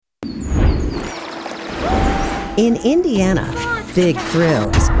In Indiana, big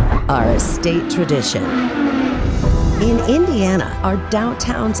thrills are a state tradition. In Indiana, our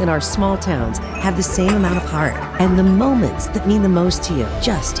downtowns and our small towns have the same amount of heart, and the moments that mean the most to you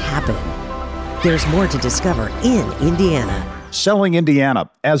just happen. There's more to discover in Indiana. Selling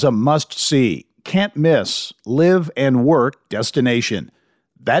Indiana as a must-see, can't miss, live and work destination.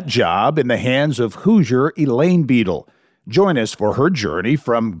 That job in the hands of Hoosier Elaine Bedel. Join us for her journey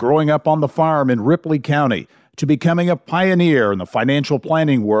from growing up on the farm in Ripley County to becoming a pioneer in the financial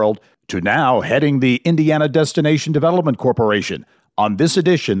planning world to now heading the Indiana Destination Development Corporation on this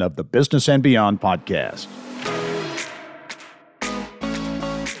edition of the Business and Beyond podcast.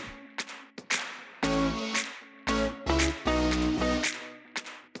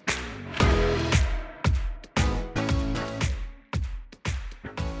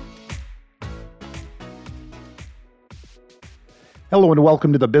 Hello and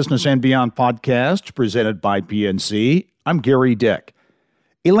welcome to the Business and Beyond podcast presented by PNC. I'm Gary Dick.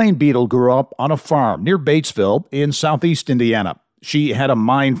 Elaine Bedel grew up on a farm near Batesville in southeast Indiana. She had a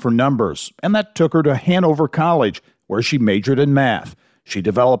mind for numbers, and that took her to Hanover College, where she majored in math. She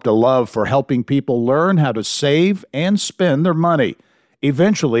developed a love for helping people learn how to save and spend their money,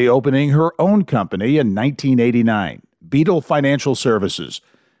 eventually opening her own company in 1989, Bedel Financial Services.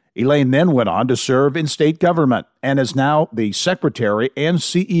 Elaine then went on to serve in state government and is now the secretary and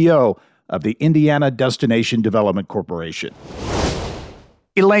CEO of the Indiana Destination Development Corporation.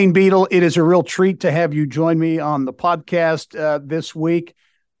 Elaine Bedel, it is a real treat to have you join me on the podcast this week.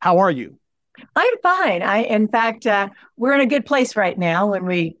 How are you? I'm fine. In fact, we're in a good place right now when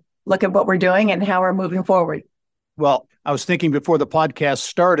we look at what we're doing and how we're moving forward. Well, I was thinking before the podcast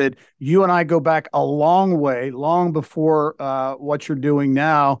started, you and I go back a long way, long before what you're doing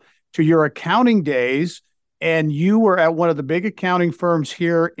now, to your accounting days. And you were at one of the big accounting firms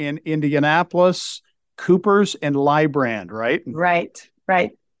here in Indianapolis, Coopers and Lybrand, right?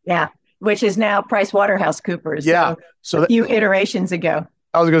 Right. Yeah. Which is now PricewaterhouseCoopers. Yeah. So a few iterations ago.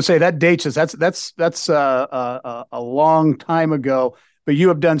 I was going to say that dates us. That's a long time ago. But you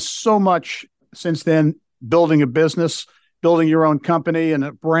have done so much since then. Building a business, building your own company and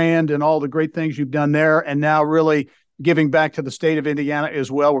a brand and all the great things you've done there, and now really giving back to the state of Indiana as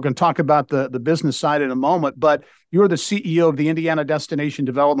well. We're going to talk about the business side in a moment, but you're the CEO of the Indiana Destination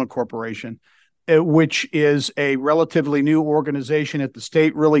Development Corporation, which is a relatively new organization at the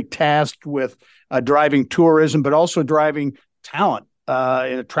state, really tasked with driving tourism, but also driving talent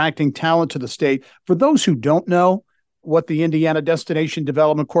and attracting talent to the state. For those who don't know what the Indiana Destination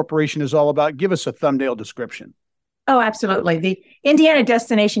Development Corporation is all about, give us a thumbnail description. Oh, absolutely. The Indiana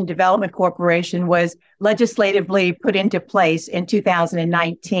Destination Development Corporation was legislatively put into place in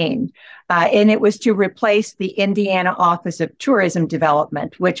 2019, and it was to replace the Indiana Office of Tourism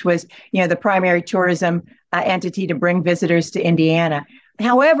Development, which was, the primary tourism entity to bring visitors to Indiana.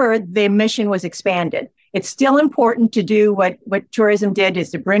 However, the mission was expanded. It's still important to do what tourism did, is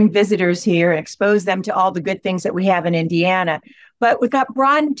to bring visitors here and expose them to all the good things that we have in Indiana. But we got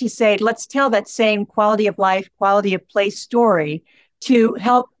broadened to say, let's tell that same quality of life, quality of place story to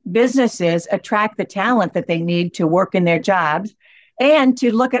help businesses attract the talent that they need to work in their jobs, and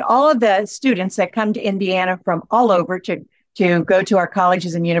to look at all of the students that come to Indiana from all over to go to our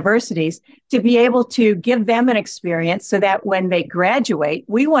colleges and universities, to be able to give them an experience so that when they graduate,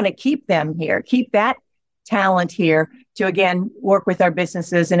 we want to keep them here, keep that talent here to, again, work with our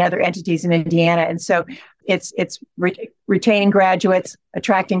businesses and other entities in Indiana. And so it's retaining graduates,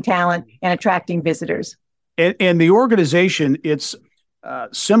 attracting talent, and attracting visitors. And the organization, it's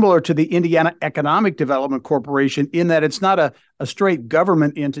similar to the Indiana Economic Development Corporation in that it's not a straight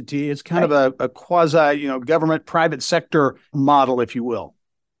government entity. It's kind of a quasi, government private sector model, if you will.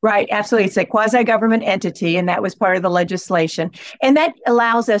 Right. Absolutely. It's a quasi-government entity, and that was part of the legislation. And that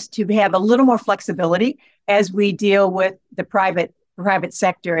allows us to have a little more flexibility as we deal with the private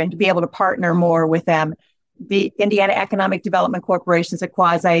sector and to be able to partner more with them. The Indiana Economic Development Corporation is a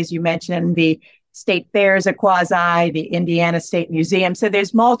quasi, as you mentioned. The State Fair is a quasi, the Indiana State Museum. So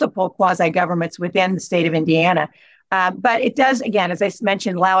there's multiple quasi-governments within the state of Indiana. But it does, again, as I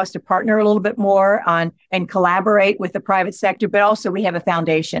mentioned, allow us to partner a little bit more on and collaborate with the private sector, but also we have a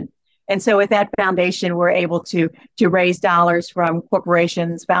foundation. And so with that foundation, we're able to raise dollars from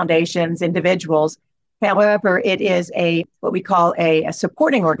corporations, foundations, individuals. However, it is what we call a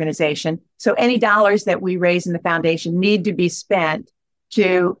supporting organization. So any dollars that we raise in the foundation need to be spent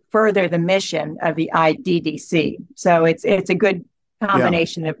to further the mission of the IDDC. So it's a good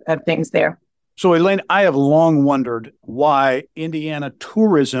combination of things there. So, Elaine, I have long wondered why Indiana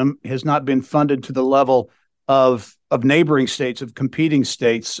tourism has not been funded to the level of neighboring states, of competing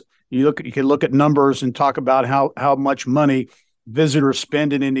states. You can look at numbers and talk about how much money visitors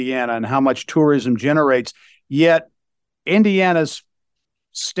spend in Indiana and how much tourism generates. Yet Indiana's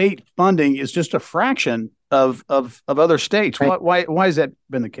state funding is just a fraction of other states. Right. Why has that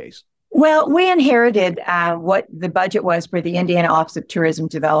been the case? Well, we inherited what the budget was for the Indiana Office of Tourism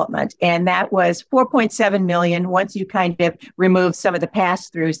Development, and that was $4.7 million once you kind of remove some of the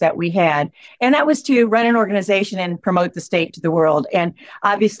pass-throughs that we had. And that was to run an organization and promote the state to the world. And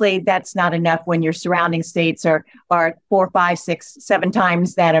obviously, that's not enough when your surrounding states are 4, 5, 6, 7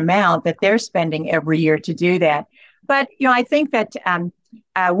 times that amount that they're spending every year to do that. But, I think that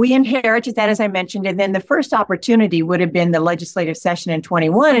we inherited that, as I mentioned, and then the first opportunity would have been the legislative session in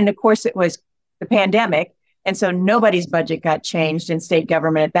 21. And of course, it was the pandemic. And so nobody's budget got changed in state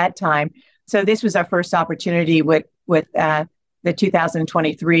government at that time. So this was our first opportunity with the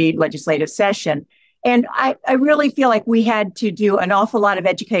 2023 legislative session. And I really feel like we had to do an awful lot of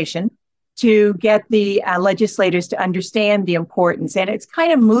education to get the legislators to understand the importance. And it's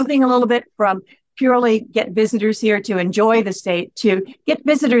kind of moving a little bit from purely get visitors here to enjoy the state, to get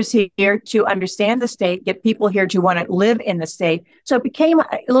visitors here to understand the state, get people here to want to live in the state. So it became a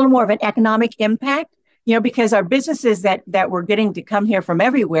little more of an economic impact, because our businesses that were getting to come here from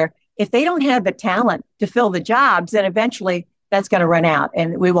everywhere, if they don't have the talent to fill the jobs, then eventually that's going to run out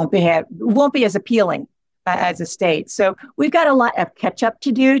and we won't be as appealing as a state. So we've got a lot of catch up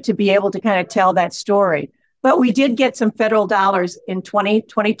to do to be able to kind of tell that story. But we did get some federal dollars in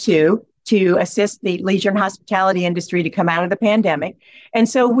 2022 to assist the leisure and hospitality industry to come out of the pandemic. And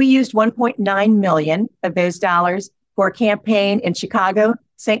so we used $1.9 million of those dollars for a campaign in Chicago,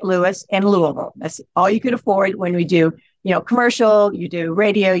 St. Louis, and Louisville. That's all you could afford when we do, commercial, you do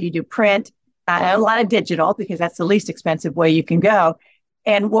radio, you do print, and a lot of digital, because that's the least expensive way you can go.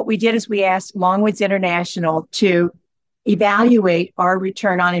 And what we did is we asked Longwoods International to evaluate our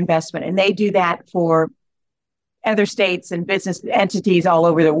return on investment. And they do that for other states and business entities all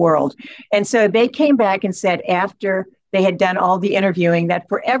over the world. And so they came back and said, after they had done all the interviewing, that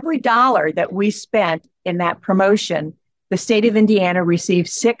for every dollar that we spent in that promotion, the state of Indiana received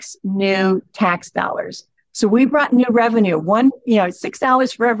 6 new tax dollars. So we brought new revenue,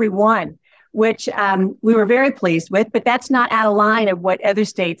 $6 for every one, which we were very pleased with, but that's not out of line of what other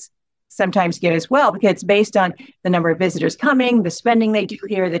states sometimes get as well, because it's based on the number of visitors coming, the spending they do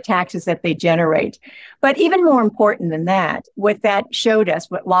here, the taxes that they generate. But even more important than that, what that showed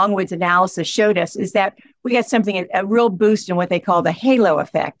us, what Longwood's analysis showed us, is that we got something, a real boost in what they call the halo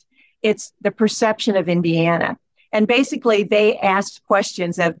effect. It's the perception of Indiana. And basically, they asked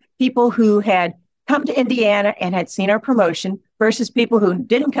questions of people who had come to Indiana and had seen our promotion versus people who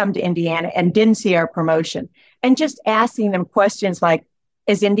didn't come to Indiana and didn't see our promotion. And just asking them questions like,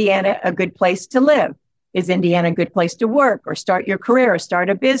 is Indiana a good place to live? Is Indiana a good place to work or start your career or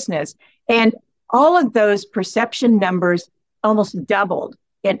start a business? And all of those perception numbers almost doubled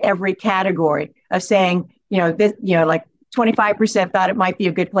in every category of saying, like 25% thought it might be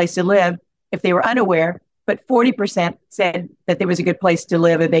a good place to live if they were unaware, but 40% said that there was a good place to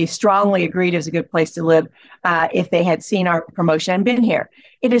live, and they strongly agreed it was a good place to live if they had seen our promotion and been here.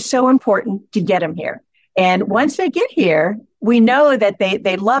 It is so important to get them here. And once they get here, we know that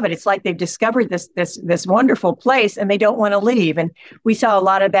they love it. It's like they've discovered this wonderful place and they don't want to leave. And we saw a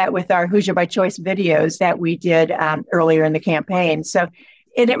lot of that with our Hoosier by Choice videos that we did earlier in the campaign. So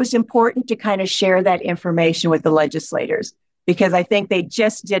it was important to kind of share that information with the legislators, because I think they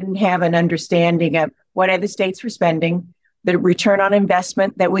just didn't have an understanding of what other states were spending, the return on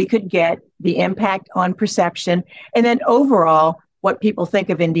investment that we could get, the impact on perception, and then overall, what people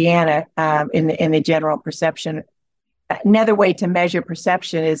think of Indiana in the general perception. Another way to measure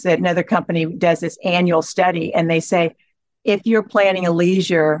perception is that another company does this annual study, and they say, if you're planning a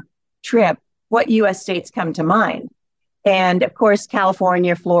leisure trip, what U.S. states come to mind? And of course,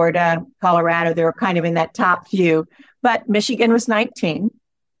 California, Florida, Colorado, they were kind of in that top few, but Michigan was 19,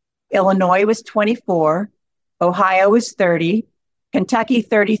 Illinois was 24, Ohio was 30, Kentucky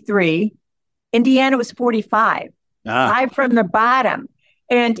 33, Indiana was 45. Five from the bottom.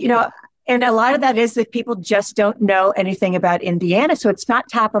 And, and a lot of that is that people just don't know anything about Indiana. So it's not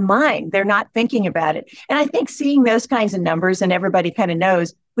top of mind. They're not thinking about it. And I think seeing those kinds of numbers, and everybody kind of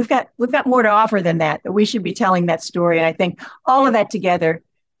knows we've got more to offer than that we should be telling that story. And I think all of that together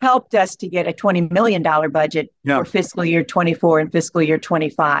helped us to get a $20 million budget for fiscal year 24 and fiscal year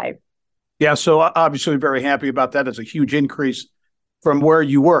 25. Yeah. So obviously very happy about that. It's a huge increase from where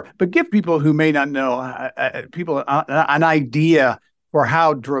you were, but give people who may not know, an idea for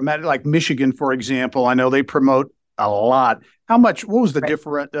how dramatic, like Michigan, for example. I know they promote a lot. What was the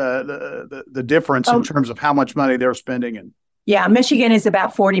difference in terms of how much money they're spending? And Yeah, Michigan is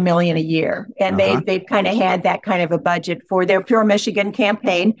about 40 million a year, and they've kind of had that kind of a budget for their Pure Michigan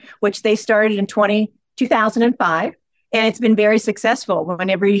campaign, which they started in 2005, and it's been very successful.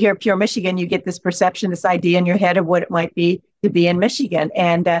 Whenever you hear Pure Michigan, you get this perception, this idea in your head of what it might be to be in Michigan,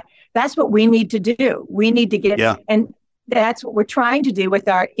 and that's what we need to do. We need to get, and that's what we're trying to do with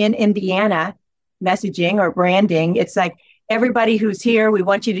our In Indiana messaging or branding. It's like, everybody who's here, we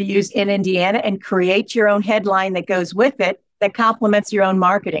want you to use In Indiana and create your own headline that goes with it, that complements your own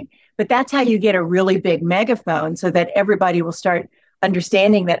marketing. But that's how you get a really big megaphone so that everybody will start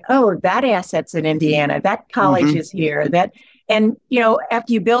understanding that, oh, that asset's in Indiana, that college is here, and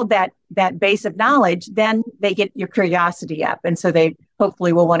after you build that base of knowledge, then they get your curiosity up. And so they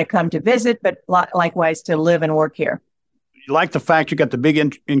hopefully will want to come to visit, but likewise to live and work here. You like the fact you got the big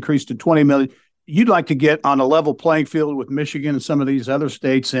increase to 20 million. You'd like to get on a level playing field with Michigan and some of these other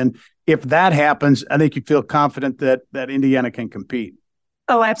states. And if that happens, I think you feel confident that Indiana can compete.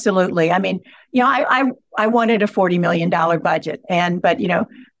 Oh, absolutely. I mean, I wanted a $40 million budget, but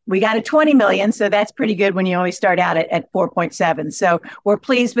we got a 20 million. So that's pretty good when you always start out at 4.7. So we're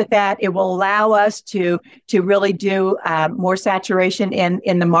pleased with that. It will allow us to really do more saturation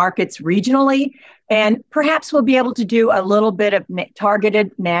in the markets regionally. And perhaps we'll be able to do a little bit of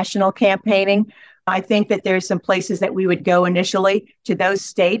targeted national campaigning. I think that there's some places that we would go initially to those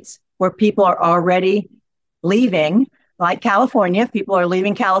states where people are already leaving, like California. People are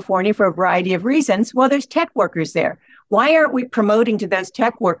leaving California for a variety of reasons. Well, there's tech workers there. Why aren't we promoting to those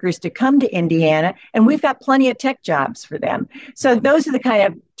tech workers to come to Indiana? And we've got plenty of tech jobs for them. So those are the kind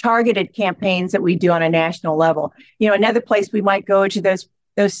of targeted campaigns that we do on a national level. Another place we might go to those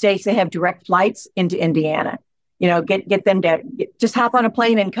states that have direct flights into Indiana, get them to just hop on a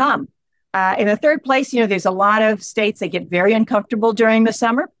plane and come. In the third place, there's a lot of states that get very uncomfortable during the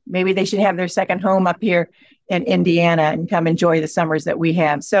summer. Maybe they should have their second home up here in Indiana and come enjoy the summers that we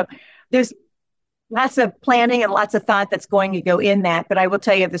have. So there's lots of planning and lots of thought that's going to go in that. But I will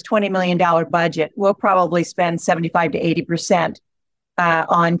tell you, this $20 million budget, we'll probably spend 75 to 80%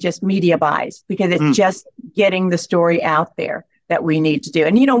 on just media buys, because it's just getting the story out there that we need to do.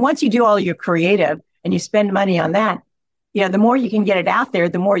 And, once you do all your creative and you spend money on that, the more you can get it out there,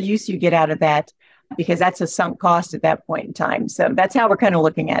 the more use you get out of that, because that's a sunk cost at that point in time. So that's how we're kind of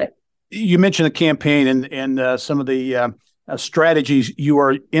looking at it. You mentioned the campaign and some of the strategies you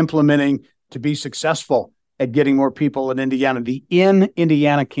are implementing to be successful at getting more people in Indiana. The In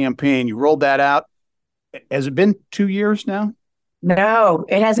Indiana campaign, you rolled that out. Has it been 2 years now? No,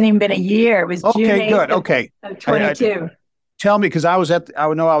 it hasn't even been a year. It was June 8th of 22. Tell me, because I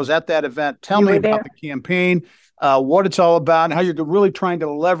know I was at that event. Tell me about the campaign, what it's all about, and how you're really trying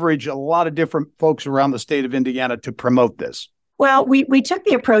to leverage a lot of different folks around the state of Indiana to promote this. Well, we took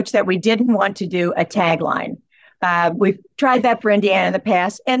the approach that we didn't want to do a tagline. We've tried that for Indiana in the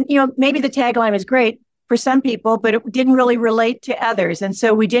past. And, maybe the tagline was great for some people, but it didn't really relate to others. And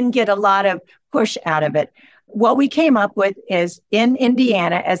so we didn't get a lot of push out of it. What we came up with is In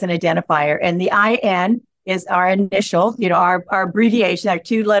Indiana as an identifier. And the IN is our initial, our abbreviation, our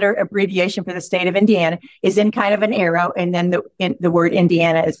 2-letter abbreviation for the state of Indiana is in kind of an arrow. And then the word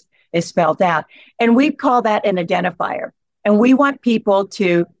Indiana is spelled out. And we call that an identifier. And we want people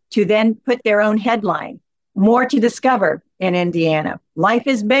to then put their own headline. More to discover in Indiana. Life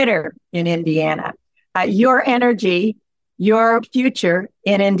is better in Indiana. Your energy, your future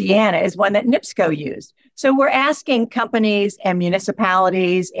in Indiana is one that NIPSCO used. So we're asking companies and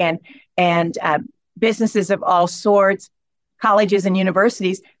municipalities and businesses of all sorts, colleges and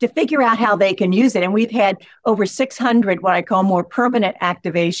universities, to figure out how they can use it. And we've had over 600 what I call more permanent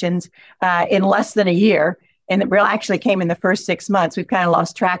activations in less than a year. And it really actually came in the first 6 months. We've kind of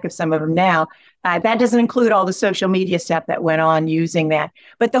lost track of some of them now. That doesn't include all the social media stuff that went on using that.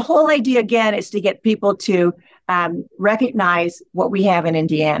 But the whole idea, again, is to get people to recognize what we have in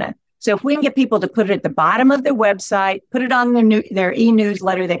Indiana. So if we can get people to put it at the bottom of their website, put it on their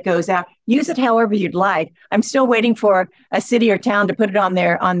e-newsletter that goes out, use it however you'd like. I'm still waiting for a city or town to put it on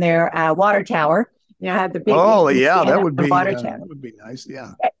their water tower. Have the big that would be water tower. That would be nice.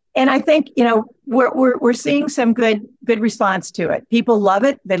 Yeah. And I think, we're seeing some good response to it. People love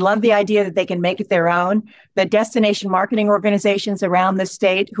it. They love the idea that they can make it their own. The destination marketing organizations around the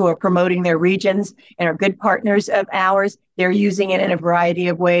state who are promoting their regions and are good partners of ours, they're using it in a variety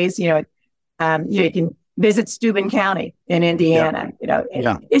of ways. You can visit Steuben County in Indiana.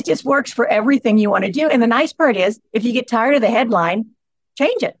 It just works for everything you want to do. And the nice part is, if you get tired of the headline,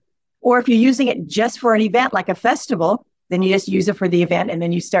 change it. Or if you're using it just for an event like a festival, then you just use it for the event and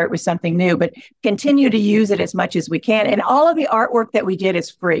then you start with something new, but continue to use it as much as we can. And all of the artwork that we did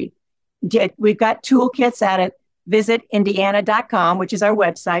is free. We've got toolkits at it visit Indiana.com, which is our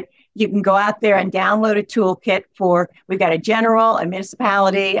website. You can go out there and download a toolkit we've got a general, a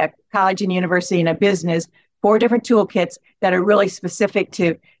municipality, a college and university, and a business, 4 different toolkits that are really specific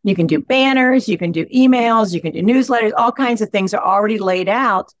to, you can do banners, you can do emails, you can do newsletters, all kinds of things are already laid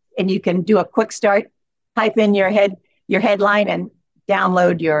out, and you can do a quick start, type in your headline, and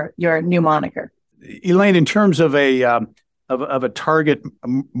download your new moniker. Elaine, in terms of a target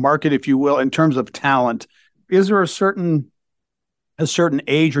market, if you will, in terms of talent, is there a certain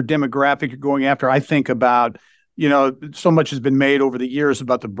age or demographic you're going after? I think about, so much has been made over the years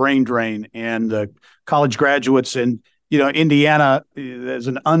about the brain drain and the college graduates, and Indiana is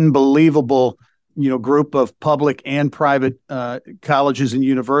an unbelievable group of public and private colleges and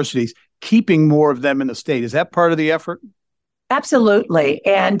universities. Keeping more of them in the state, is that part of the effort? Absolutely,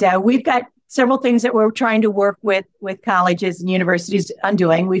 and we've got several things that we're trying to work with colleges and universities on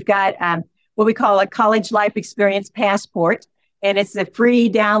doing. We've got what we call a college life experience passport, and it's a free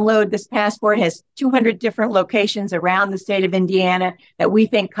download. This passport has 200 different locations around the state of Indiana that we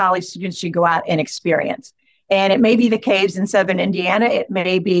think college students should go out and experience. And it may be the caves in southern Indiana. It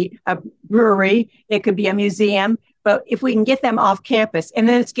may be a brewery. It could be a museum. But if we can get them off campus, and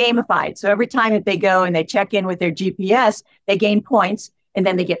then it's gamified. So every time that they go and they check in with their GPS, they gain points, and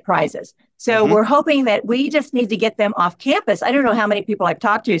then they get prizes. So we're hoping that we just need to get them off campus. I don't know how many people I've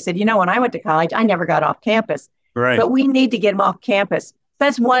talked to who said, when I went to college, I never got off campus. Right. But we need to get them off campus.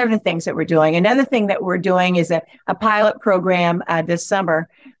 That's one of the things that we're doing. Another thing that we're doing is a pilot program this summer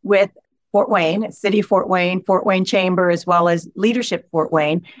with Fort Wayne, City of Fort Wayne Chamber, as well as Leadership Fort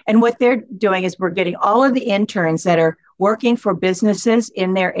Wayne. And what they're doing is we're getting all of the interns that are working for businesses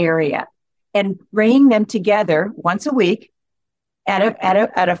in their area and bringing them together once a week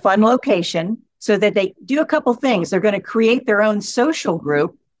at a fun location so that they do a couple things. They're going to create their own social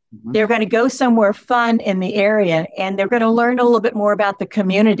group. They're going to go somewhere fun in the area, and they're going to learn a little bit more about the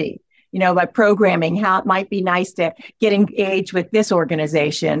community, by programming, how it might be nice to get engaged with this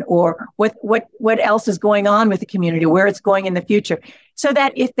organization, or what else is going on with the community, where it's going in the future, so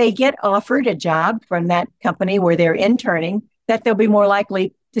that if they get offered a job from that company where they're interning, that they'll be more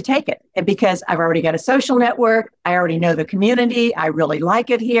likely to take it. And because I've already got a social network, I already know the community, I really like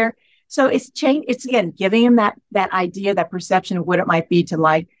it here. So it's again, giving them that idea, that perception of what it might be to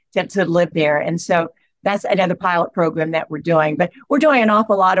live there. And so that's another pilot program that we're doing. But we're doing an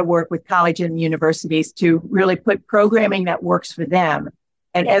awful lot of work with colleges and universities to really put programming that works for them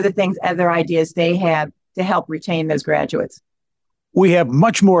and other ideas they have to help retain those graduates. We have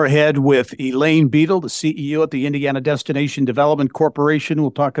much more ahead with Elaine Bedel, the CEO at the Indiana Destination Development Corporation.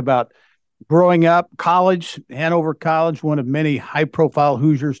 We'll talk about growing up, college, Hanover College, one of many high-profile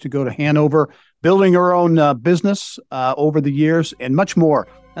Hoosiers to go to Hanover, building her own business over the years, and much more.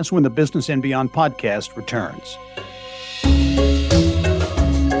 That's when the Business and Beyond podcast returns.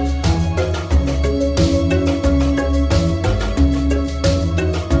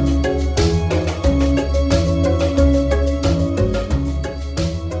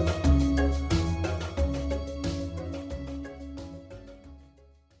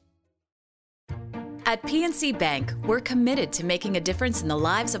 At PNC Bank, we're committed to making a difference in the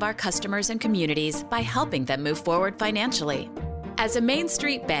lives of our customers and communities by helping them move forward financially. As a Main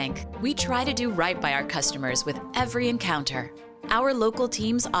Street bank, we try to do right by our customers with every encounter. Our local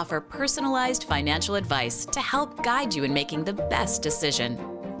teams offer personalized financial advice to help guide you in making the best decision.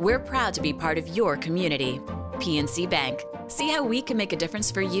 We're proud to be part of your community. PNC Bank. See how we can make a difference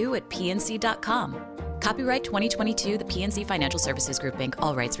for you at pnc.com. Copyright 2022, the PNC Financial Services Group, Inc.,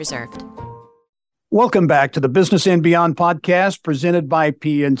 all rights reserved. Welcome back to the Business and Beyond podcast presented by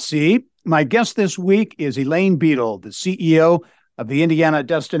PNC. My guest this week is Elaine Bedel, the CEO of the Indiana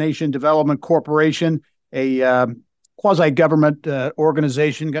Destination Development Corporation, a quasi-government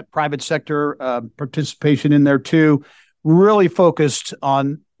organization, got private sector participation in there too, really focused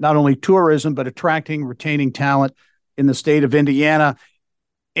on not only tourism, but attracting, retaining talent in the state of Indiana.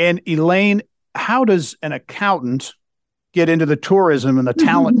 And Elaine, how does an accountant get into the tourism and the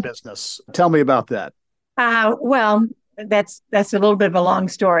talent business? Tell me about that. Well, that's a little bit of a long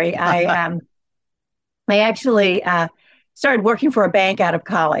story. I actually started working for a bank out of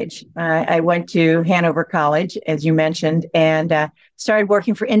college. I went to Hanover College, as you mentioned, and started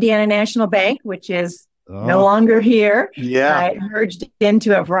working for Indiana National Bank, which is no longer here. Yeah. I merged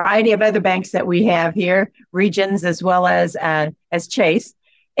into a variety of other banks that we have here, Regions as well as Chase.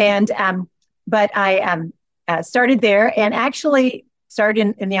 And but I started there and actually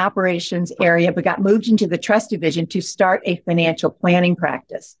started in the operations area, but got moved into the trust division to start a financial planning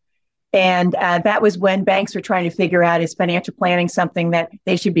practice. And that was when banks were trying to figure out, is financial planning something that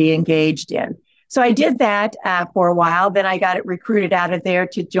they should be engaged in? So I did that for a while. Then I got recruited out of there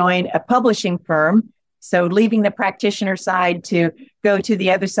to join a publishing firm. So leaving the practitioner side to go to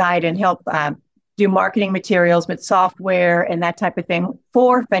the other side and help do marketing materials with software and that type of thing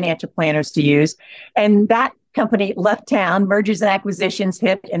for financial planners to use. And that company left town, mergers and acquisitions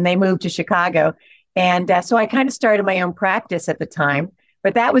hit, and they moved to Chicago. And so I kind of started my own practice at the time.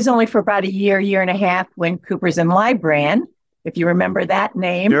 But that was only for about a year and a half when Coopers & Lybrand, if you remember that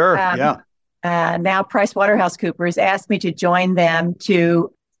name. Sure, yeah. Now PricewaterhouseCoopers asked me to join them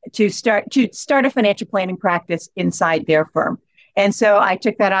to start a financial planning practice inside their firm. And so I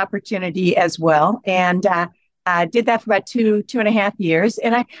took that opportunity as well, and did that for about two and a half years.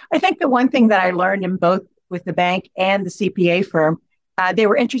 And I think the one thing that I learned in both with the bank and the CPA firm, they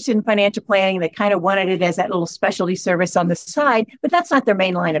were interested in financial planning. They kind of wanted it as that little specialty service on the side, but that's not their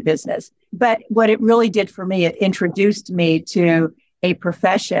main line of business. But what it really did for me, it introduced me to a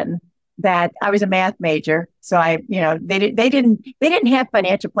profession that I was a math major. So they didn't have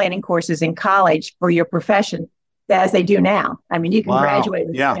financial planning courses in college for your profession as they do now. I mean, you can graduate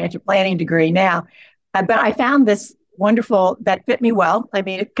with a financial planning degree now. But I found this wonderful that fit me well. I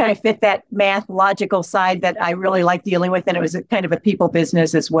mean, it kind of fit that math logical side that I really like dealing with. And it was a kind of a people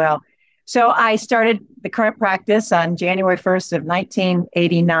business as well. So I started the current practice on January 1st of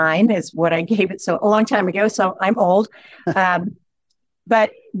 1989 is what I gave it. So a long time ago. So I'm old.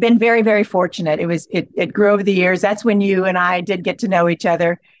 But been very, very fortunate. It grew over the years. That's when you and I did get to know each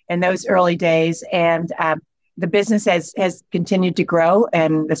other in those early days. And the business has continued to grow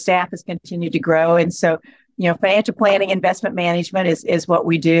and the staff has continued to grow. And so, financial planning, investment management is what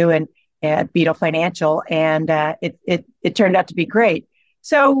we do and at Bedel Financial. And it turned out to be great.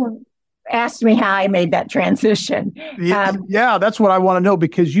 So asked me how I made that transition. Yeah, that's what I want to know,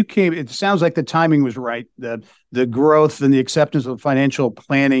 because it sounds like the timing was right. The growth and the acceptance of the financial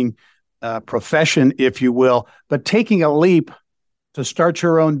planning profession, if you will, but taking a leap to start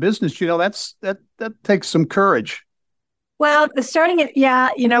your own business, that takes some courage. Well, starting it,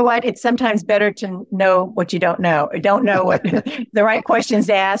 you know what? It's sometimes better to know what you don't know, or don't know what the right questions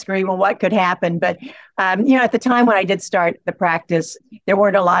to ask, or even what could happen. But, at the time when I did start the practice, there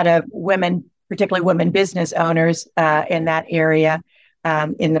weren't a lot of women, particularly women business owners in that area,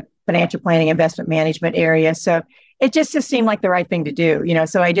 in the financial planning, investment management area. So it just seemed like the right thing to do,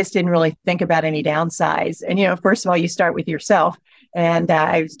 so I just didn't really think about any downsides. And, first of all, you start with yourself, and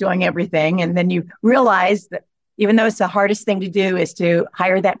I was doing everything. And then you realize that even though it's the hardest thing to do is to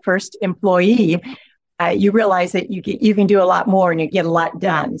hire that first employee, you realize that you can do a lot more and you get a lot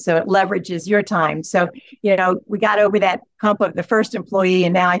done. So it leverages your time. So, we got over that hump of the first employee,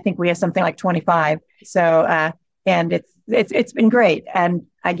 and now I think we have something like 25. So, and it's been great. And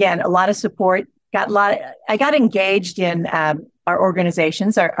again, a lot of support. I got engaged in our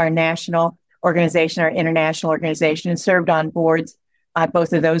organizations, our national organization, our international organization, and served on boards at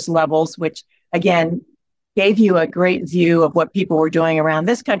both of those levels, which again gave you a great view of what people were doing around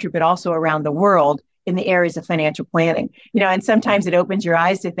this country, but also around the world in the areas of financial planning. And sometimes it opens your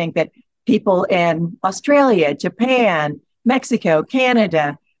eyes to think that people in Australia, Japan, Mexico,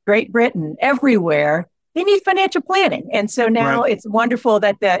 Canada, Great Britain, everywhere, they need financial planning. And so now It's wonderful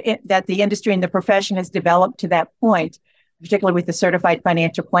that the industry and the profession has developed to that point, particularly with the certified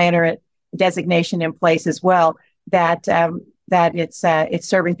financial planner designation in place as well, that it's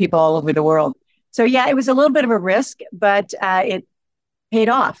serving people all over the world. So yeah, it was a little bit of a risk, but it paid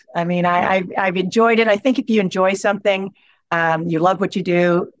off. I mean, I've enjoyed it. I think if you enjoy something, you love what you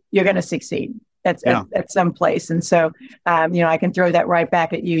do, you're going to succeed at some place. And so, I can throw that right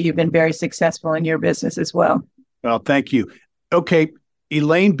back at you. You've been very successful in your business as well. Well, thank you. Okay.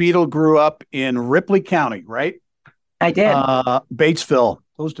 Elaine Bedel grew up in Ripley County, right? I did. Batesville,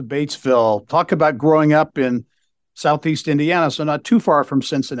 close to Batesville. Talk about growing up in Southeast Indiana, so not too far from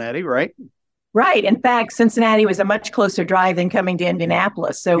Cincinnati, right? Right. In fact, Cincinnati was a much closer drive than coming to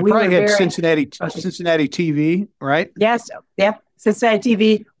Indianapolis. So we probably had Cincinnati TV, right? Yes. Yep. Cincinnati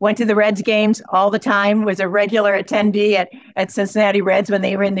TV, went to the Reds games all the time, was a regular attendee at Cincinnati Reds when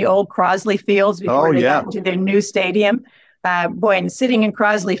they were in the old Crosley Fields before they got into their new stadium. Boy, and sitting in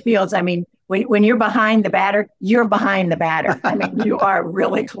Crosley Fields, I mean, when you're behind the batter, you're behind the batter. I mean, you are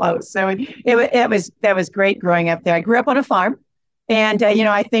really close. So that was great growing up there. I grew up on a farm. And,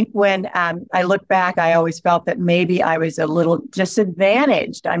 I think when I look back, I always felt that maybe I was a little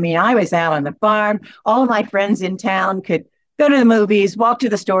disadvantaged. I mean, I was out on the farm. All of my friends in town could go to the movies, walk to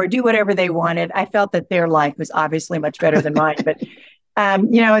the store, do whatever they wanted. I felt that their life was obviously much better than mine. But,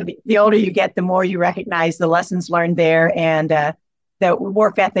 the older you get, the more you recognize the lessons learned there and the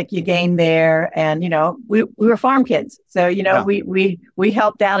work ethic you gain there. And, we were farm kids. So, we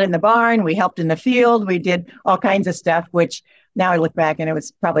helped out in the barn, we helped in the field, we did all kinds of stuff, which now I look back and it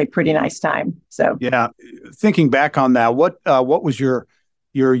was probably a pretty nice time. So, yeah, thinking back on that, what was your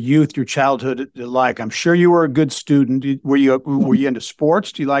youth, your childhood like? I'm sure you were a good student. Were you into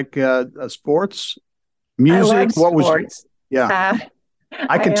sports? Do you like sports, music? What was sports. Yeah.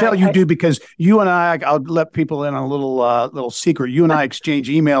 I can tell you do, because you and I'll let people in on a little secret. You and I exchange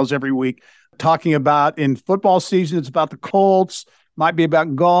emails every week talking about, in football season, it's about the Colts, might be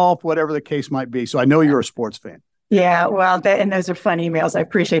about golf, whatever the case might be. So I know you're a sports fan. Yeah, well, and those are fun emails. I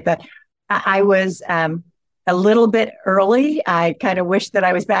appreciate that. I was a little bit early. I kind of wish that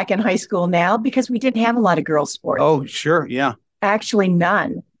I was back in high school now, because we didn't have a lot of girls' sports. Oh, sure. Yeah. Actually,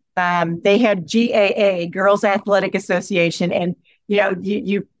 none. They had GAA, Girls Athletic Association, and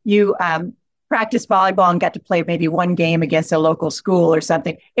you practiced volleyball and got to play maybe one game against a local school or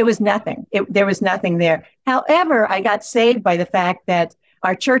something. It was nothing. There was nothing there. However, I got saved by the fact that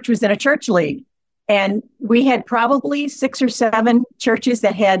our church was in a church league, and we had probably 6 or 7 churches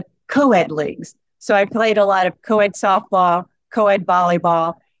that had co-ed leagues. So I played a lot of co-ed softball, co-ed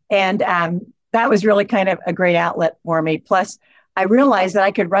volleyball, and that was really kind of a great outlet for me. Plus, I realized that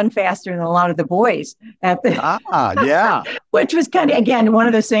I could run faster than a lot of the boys yeah. Which was kind of, again, one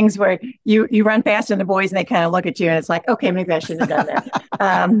of those things where you run faster than the boys and they kind of look at you and it's like, okay, maybe I shouldn't have done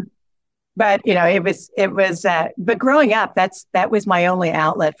that. But but growing up, that was my only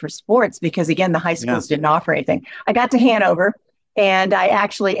outlet for sports, because again, the high schools didn't offer anything. I got to Hanover and I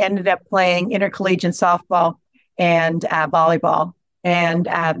actually ended up playing intercollegiate softball and volleyball. And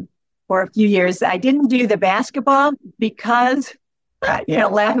for a few years, I didn't do the basketball because,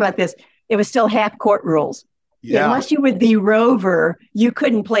 laugh about this, it was still half court rules. Yeah. Unless you were the rover, you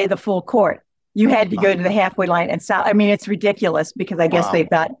couldn't play the full court. You had to go to the halfway line. And so, I mean, it's ridiculous, because I guess they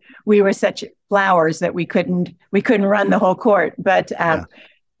thought we were such flowers that we couldn't run the whole court. But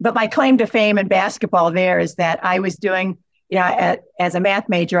my claim to fame in basketball there is that I was doing, as a math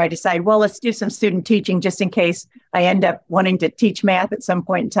major, I decided, well, let's do some student teaching just in case I end up wanting to teach math at some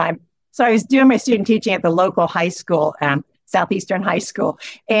point in time. So I was doing my student teaching at the local high school, Southeastern High School.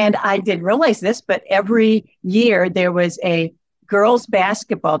 And I didn't realize this, but every year there was a girls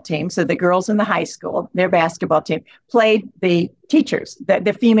basketball team. So the girls in the high school, their basketball team, played the teachers,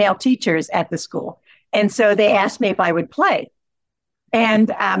 the female teachers at the school. And so they asked me if I would play. And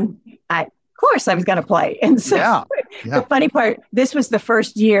of course I was going to play. And so the funny part, this was the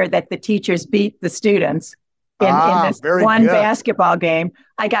first year that the teachers beat the students in this one basketball game.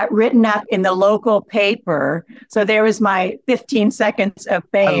 I got written up in the local paper. So there was my 15 seconds of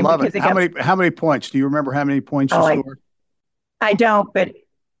fame. I love it. How many points? Do you remember how many points you scored? I don't, but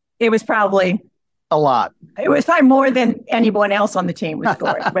it was probably a lot. It was probably more than anyone else on the team was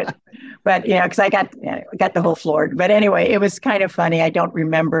scoring. but because I got the whole floor. But anyway, it was kind of funny. I don't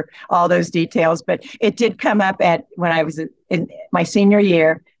remember all those details, but it did come up when I was in my senior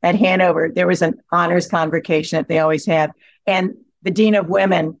year at Hanover. There was an honors convocation that they always have, and the dean of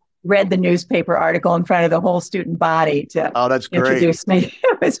women read the newspaper article in front of the whole student body to introduce me.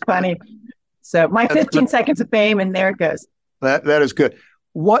 It was funny. So my 15 seconds of fame, and there it goes. That is good.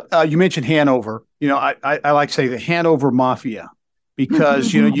 What you mentioned Hanover, I like to say the Hanover Mafia,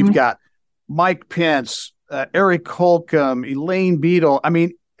 because you've got Mike Pence, Eric Holcomb, Elaine Bedel. I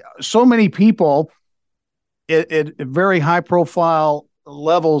mean, so many people at very high profile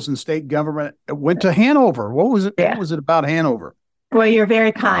levels in state government went to Hanover. What was it? Yeah. What was it about Hanover? Well, you're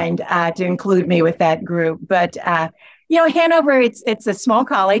very kind to include me with that group, but Hanover, it's a small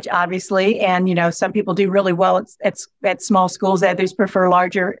college, obviously, and some people do really well at small schools. Others prefer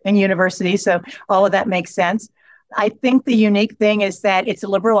larger universities, so all of that makes sense. I think the unique thing is that it's a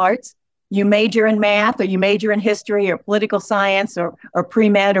liberal arts. You major in math, or you major in history, or political science, or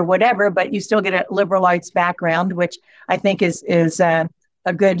pre-med, or whatever, but you still get a liberal arts background, which I think is a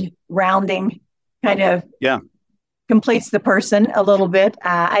good rounding kind of completes the person a little bit.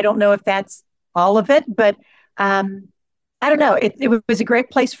 I don't know if that's all of it, but I don't know. It was a great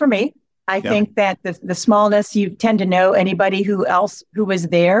place for me. I think that the smallness, you tend to know anybody who was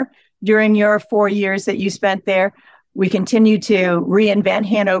there during your 4 years that you spent there. We continue to reinvent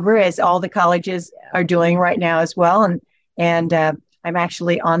Hanover, as all the colleges are doing right now as well. And I'm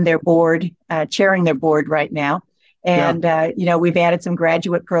actually on their board, chairing their board right now. And, we've added some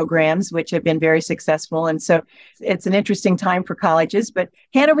graduate programs, which have been very successful. And so it's an interesting time for colleges, but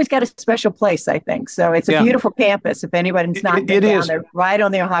Hanover's got a special place, I think. So it's a beautiful campus. If anybody's not been down there, right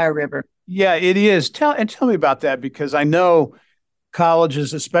on the Ohio River. Yeah, it is. Tell me about that, because I know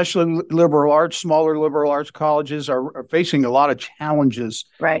colleges, especially liberal arts, smaller liberal arts colleges, are facing a lot of challenges.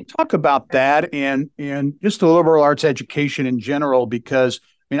 Right. Talk about that and just the liberal arts education in general, because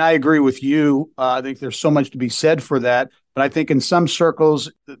I agree with you. I think there's so much to be said for that, but I think in some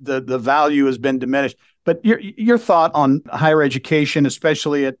circles the value has been diminished. But your thought on higher education,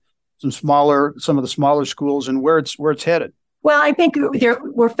 especially at some of the smaller schools, and where it's headed. Well, I think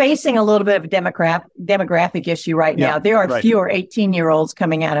we're facing a little bit of a demographic issue right now. There are fewer 18-year-olds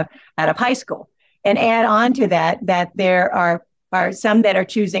coming out of high school, and add on to that there are some that are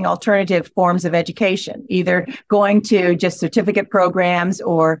choosing alternative forms of education, either going to just certificate programs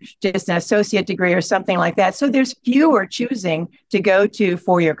or just an associate degree or something like that. So there's fewer choosing to go to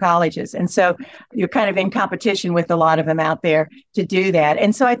four-year colleges. And so you're kind of in competition with a lot of them out there to do that.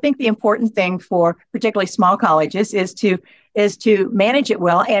 And so I think the important thing for particularly small colleges is to manage it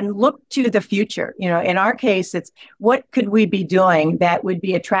well and look to the future. In our case, it's what could we be doing that would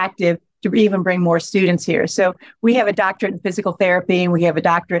be attractive to even bring more students here. So we have a doctorate in physical therapy and we have a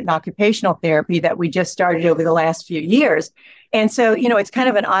doctorate in occupational therapy that we just started over the last few years. And so, it's kind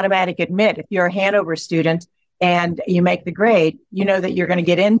of an automatic admit. If you're a Hanover student and you make the grade, you know that you're going to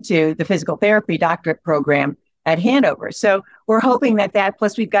get into the physical therapy doctorate program at Hanover. So we're hoping that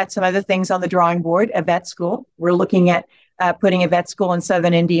plus we've got some other things on the drawing board, a vet school. We're looking at putting a vet school in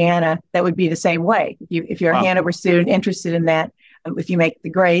Southern Indiana that would be the same way. If you're a Hanover student interested in that, if you make the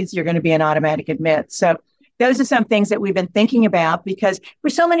grades, you're going to be an automatic admit. So those are some things that we've been thinking about, because for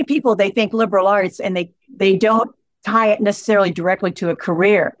so many people, they think liberal arts and they don't tie it necessarily directly to a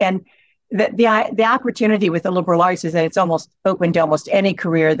career. And the opportunity with the liberal arts is that it's almost open to almost any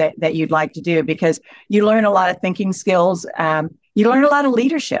career that you'd like to do, because you learn a lot of thinking skills. You learn a lot of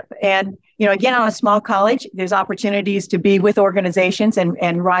leadership. And, again, on a small college, there's opportunities to be with organizations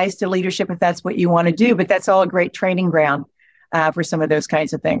and rise to leadership if that's what you want to do. But that's all a great training ground for some of those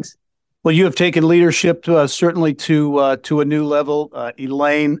kinds of things. Well, you have taken leadership certainly to a new level,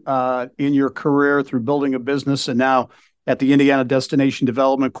 Elaine, in your career through building a business and now at the Indiana Destination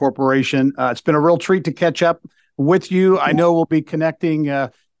Development Corporation. It's been a real treat to catch up with you. I know we'll be connecting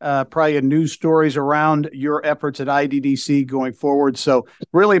probably in news stories around your efforts at IDDC going forward. So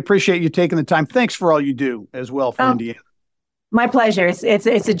really appreciate you taking the time. Thanks for all you do as well for Indiana. My pleasure. It's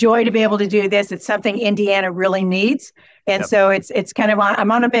a joy to be able to do this. It's something Indiana really needs. And so it's kind of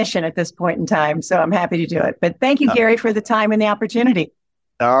I'm on a mission at this point in time. So I'm happy to do it. But thank you, Gary, for the time and the opportunity.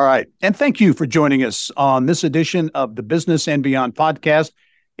 All right. And thank you for joining us on this edition of the Business and Beyond podcast.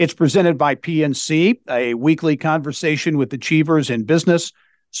 It's presented by PNC, a weekly conversation with achievers in business,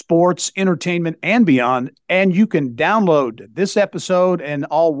 sports, entertainment, and beyond. And you can download this episode and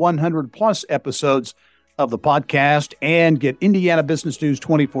all 100 plus episodes of the podcast and get Indiana Business News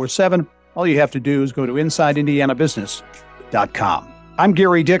 24/7. All you have to do is go to InsideIndianaBusiness.com. I'm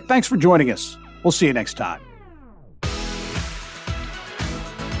Gary Dick. Thanks for joining us. We'll see you next time.